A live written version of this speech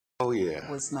Oh yeah.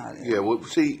 was not in. Yeah. Well,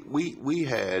 see, we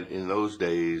had in those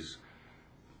days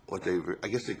what I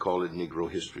guess they call it Negro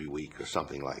History Week or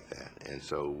something like that, and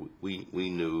so we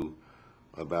knew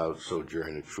about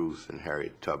Sojourner Truth and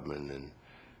Harriet Tubman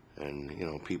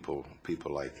and people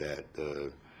like that.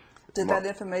 Did that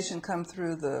information come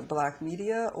through the black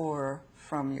media or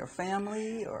from your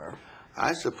family or?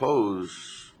 I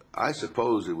suppose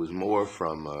it was more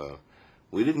from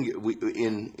we didn't get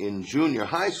in junior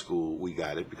high school we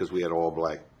got it because we had all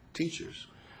black teachers.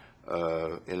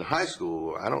 In high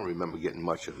school, I don't remember getting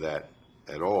much of that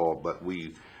at all, but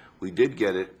we did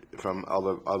get it from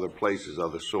other places,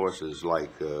 other sources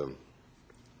like.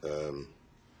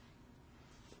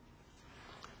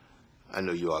 I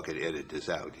know you all could edit this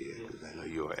out here because I know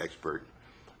you're an expert.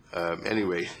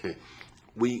 Anyway,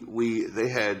 they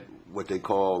had what they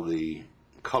call the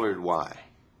colored Y.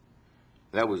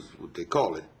 That was what they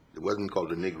called it. It wasn't called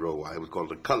the Negro Y. It was called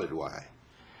the colored Y.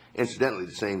 Incidentally,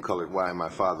 the same colored Y my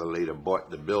father later bought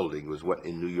the building was what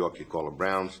in New York you call a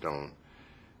brownstone.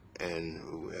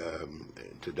 And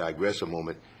to digress a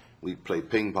moment, we'd play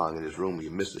ping pong in his room.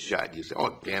 You missed a shot, you say,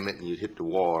 "Oh, damn it," and you'd hit the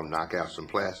wall and knock out some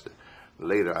plaster.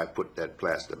 Later, I put that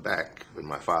plaster back when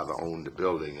my father owned the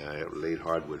building. I laid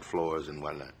hardwood floors and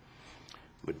whatnot.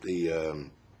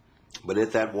 But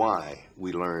at that Y,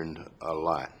 we learned a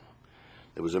lot.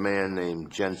 There was a man named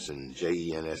Jensen,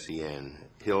 Jensen,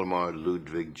 Hilmar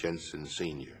Ludwig Jensen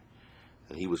Sr.,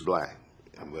 and he was black,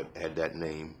 but had that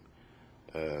name.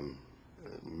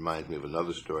 Reminds me of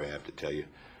another story I have to tell you.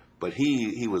 But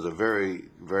he was a very,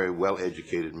 very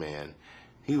well-educated man.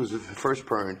 He was the first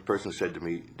person who said to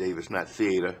me, "Dave, it's not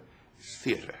theater, it's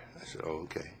theater." I said, "Oh,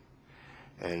 okay."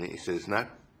 And he said, "It's not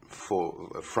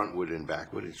frontward and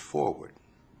backward, it's forward."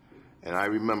 And I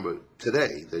remember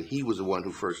today that he was the one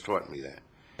who first taught me that.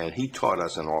 And he taught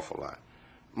us an awful lot.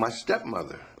 My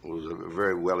stepmother was a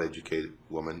very well-educated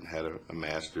woman, had a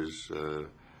master's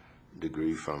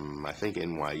degree from, I think,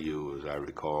 NYU, as I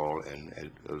recall,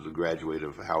 and was a graduate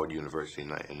of Howard University in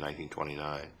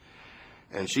 1929.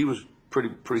 And she was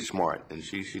pretty smart, and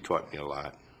she taught me a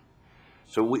lot.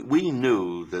 So we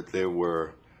knew that there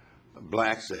were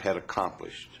blacks that had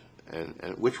accomplished,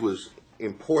 and which was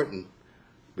important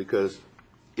because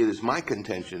it is my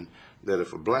contention that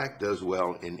if a black does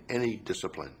well in any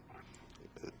discipline,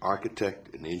 an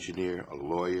architect, an engineer, a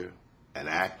lawyer, an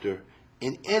actor,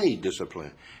 in any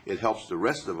discipline, it helps the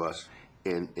rest of us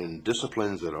in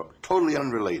disciplines that are totally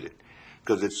unrelated,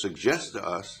 because it suggests to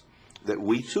us that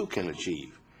we too can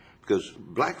achieve. Because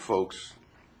black folks,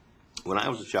 when I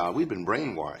was a child, we'd been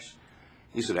brainwashed.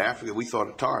 You said Africa, we thought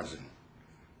of Tarzan,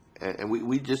 and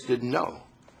we just didn't know.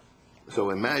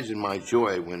 So imagine my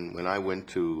joy when I went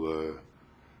to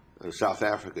South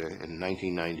Africa in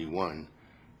 1991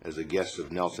 as a guest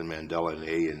of Nelson Mandela and the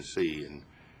ANC,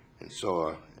 and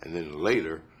saw, and then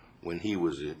later when he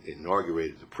was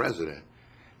inaugurated the president,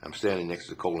 I'm standing next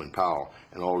to Colin Powell,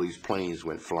 and all these planes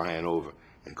went flying over,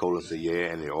 and Colin said,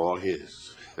 "Yeah, and they're all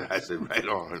his." I said, "Right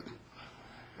on."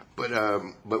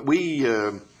 But we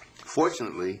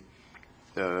fortunately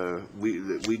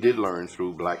we did learn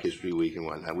through Black History Week and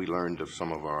whatnot. We learned of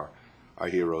some of our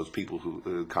heroes, people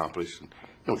who accomplished,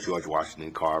 George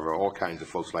Washington Carver, all kinds of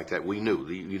folks like that. We knew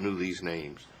you knew these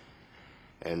names,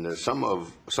 and some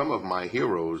of my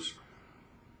heroes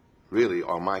really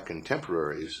are my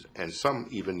contemporaries, and some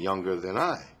even younger than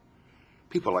I.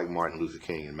 People like Martin Luther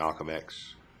King and Malcolm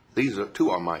X. These two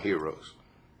are my heroes.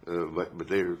 But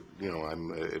they're,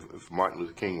 if Martin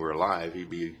Luther King were alive, he'd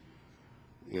be,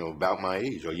 about my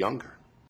age or younger.